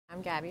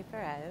I'm Gabby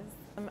Perez.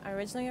 I'm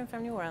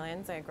from New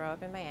Orleans. I grew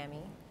up in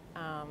Miami.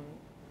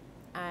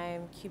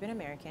 I'm Cuban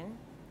American,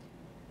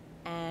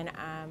 and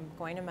I'm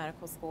going to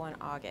medical school in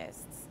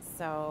August.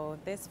 So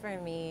this for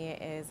me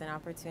is an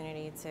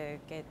opportunity to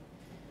get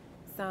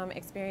some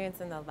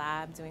experience in the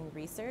lab doing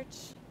research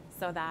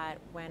so that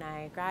when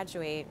I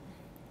graduate,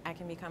 I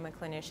can become a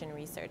clinician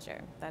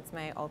researcher. That's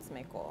my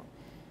ultimate goal,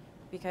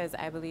 because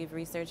I believe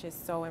research is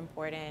so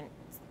important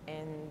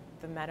in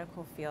the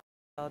medical field.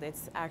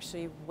 It's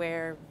actually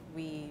where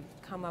we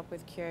come up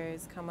with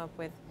cures, come up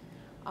with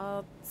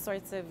all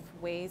sorts of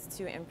ways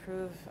to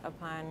improve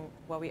upon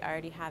what we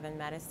already have in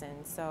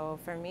medicine. So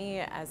for me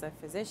as a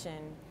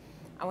physician,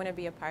 I want to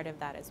be a part of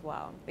that as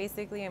well.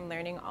 Basically, I'm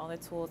learning all the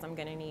tools I'm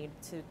going to need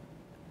to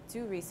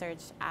do research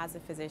as a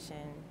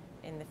physician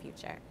in the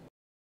future.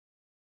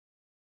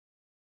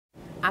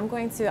 I'm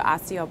going to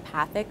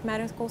osteopathic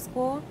medical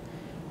school,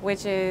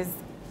 which is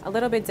a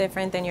little bit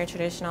different than your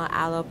traditional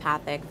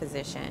allopathic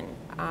physician.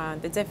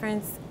 The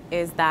difference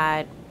is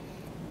that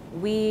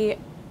we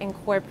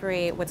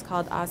incorporate what's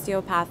called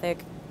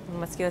osteopathic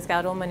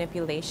musculoskeletal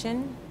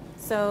manipulation.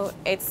 So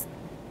it's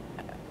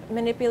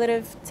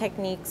manipulative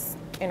techniques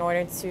in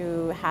order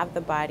to have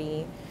the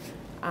body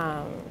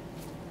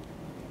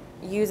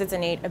use its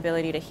innate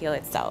ability to heal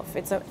itself.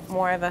 It's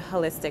more of a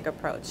holistic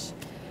approach.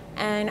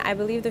 And I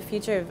believe the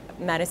future of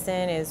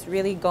medicine is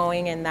really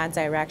going in that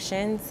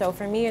direction. So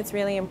for me, it's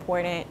really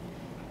important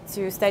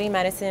to study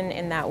medicine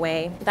in that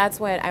way. That's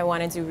what I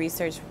want to do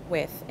research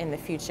with in the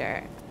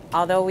future.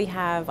 Although we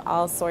have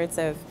all sorts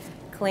of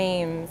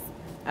claims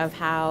of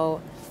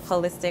how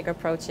holistic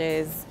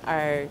approaches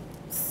are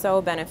so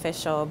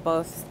beneficial,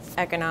 both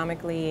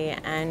economically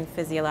and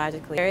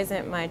physiologically, there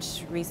isn't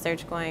much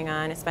research going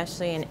on,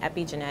 especially in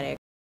epigenetics.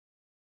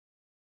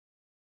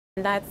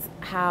 And that's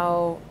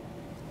how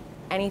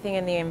anything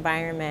in the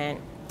environment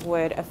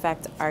would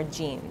affect our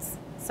genes,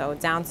 so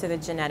down to the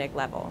genetic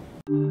level.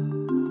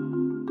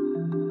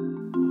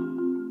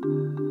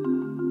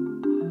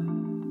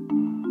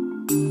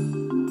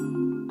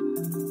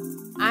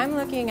 I'm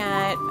looking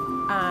at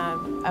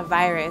a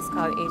virus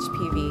called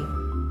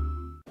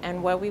HPV,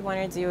 and what we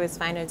want to do is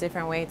find a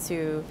different way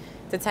to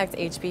detect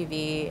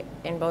HPV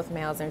in both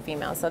males and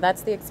females. So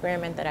that's the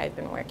experiment that I've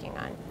been working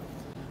on.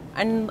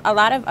 And a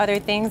lot of other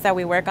things that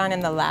we work on in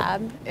the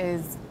lab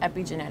is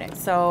epigenetics.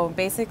 So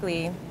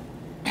basically,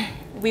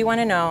 we want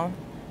to know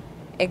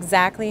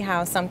exactly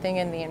how something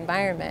in the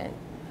environment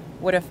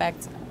would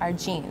affect our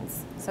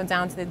genes, so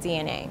down to the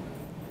DNA.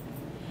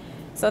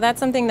 So that's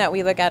something that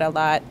we look at a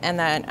lot, and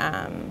that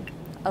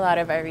a lot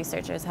of our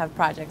researchers have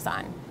projects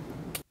on.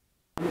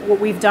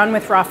 What we've done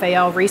with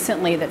Rafael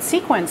recently that's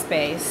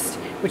sequence-based,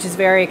 which is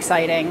very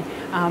exciting,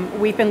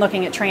 we've been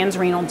looking at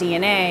transrenal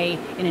DNA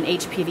in an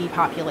HPV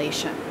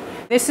population.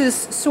 This is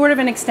sort of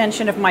an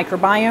extension of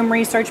microbiome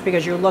research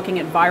because you're looking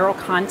at viral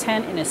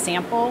content in a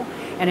sample,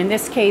 and in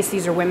this case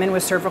these are women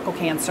with cervical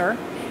cancer.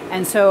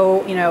 And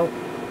so,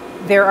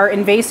 there are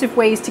invasive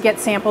ways to get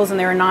samples and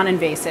there are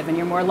non-invasive, and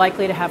you're more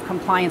likely to have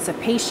compliance of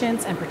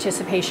patients and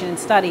participation in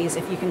studies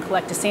if you can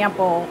collect a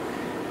sample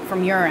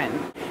from urine.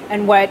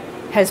 And what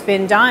has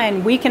been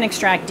done, we can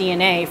extract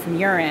DNA from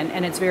urine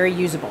and it's very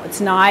usable.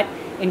 It's not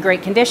in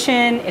great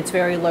condition, it's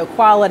very low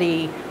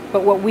quality,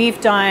 but what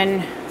we've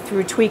done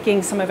through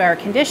tweaking some of our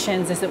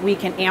conditions is that we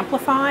can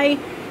amplify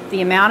the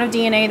amount of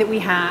DNA that we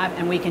have,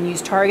 and we can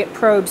use target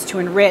probes to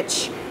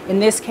enrich. In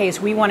this case,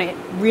 we want to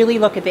really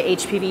look at the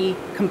HPV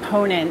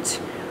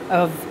component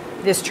of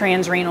this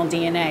transrenal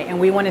DNA, and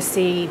we want to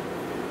see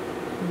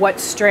what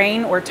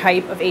strain or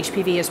type of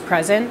HPV is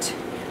present.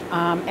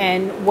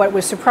 And what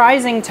was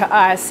surprising to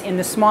us in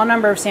the small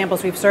number of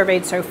samples we've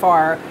surveyed so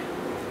far,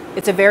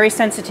 it's a very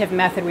sensitive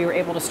method. We were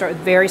able to start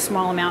with very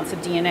small amounts of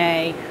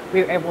DNA.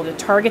 We were able to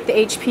target the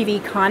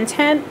HPV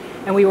content,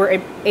 and we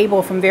were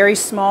able, from very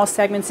small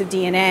segments of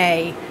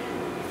DNA,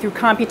 through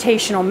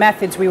computational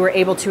methods, we were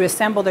able to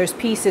assemble those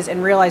pieces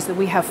and realize that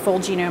we have full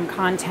genome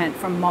content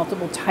from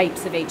multiple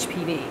types of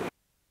HPV.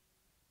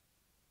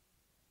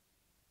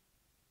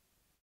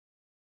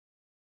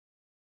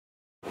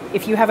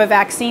 If you have a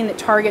vaccine that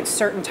targets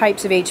certain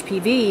types of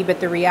HPV, but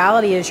the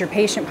reality is your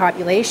patient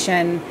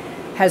population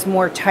has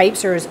more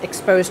types or is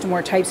exposed to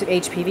more types of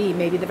HPV,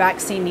 maybe the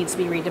vaccine needs to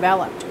be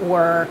redeveloped,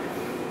 or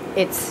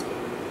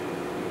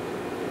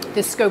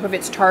the scope of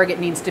its target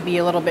needs to be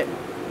a little bit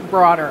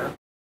broader.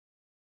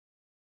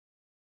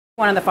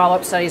 One of the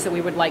follow-up studies that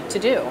we would like to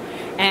do,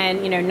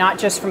 and not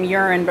just from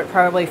urine, but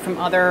probably from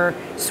other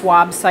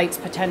swab sites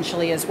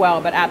potentially as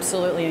well, but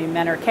absolutely,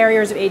 men are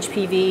carriers of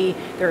HPV.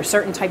 There are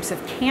certain types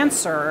of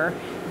cancer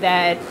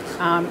that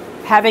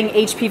having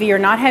HPV or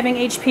not having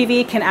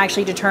HPV can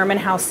actually determine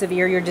how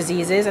severe your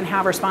disease is and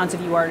how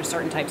responsive you are to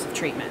certain types of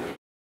treatment.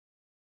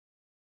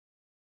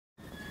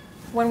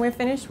 When we're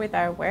finished with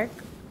our work,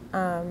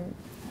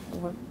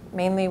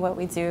 mainly what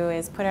we do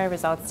is put our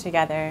results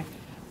together.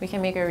 We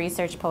can make a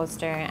research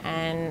poster,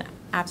 and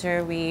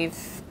after we've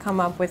come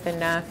up with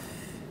enough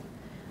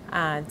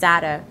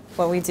data,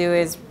 what we do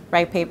is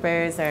write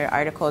papers or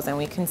articles, and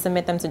we can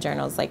submit them to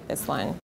journals like this one.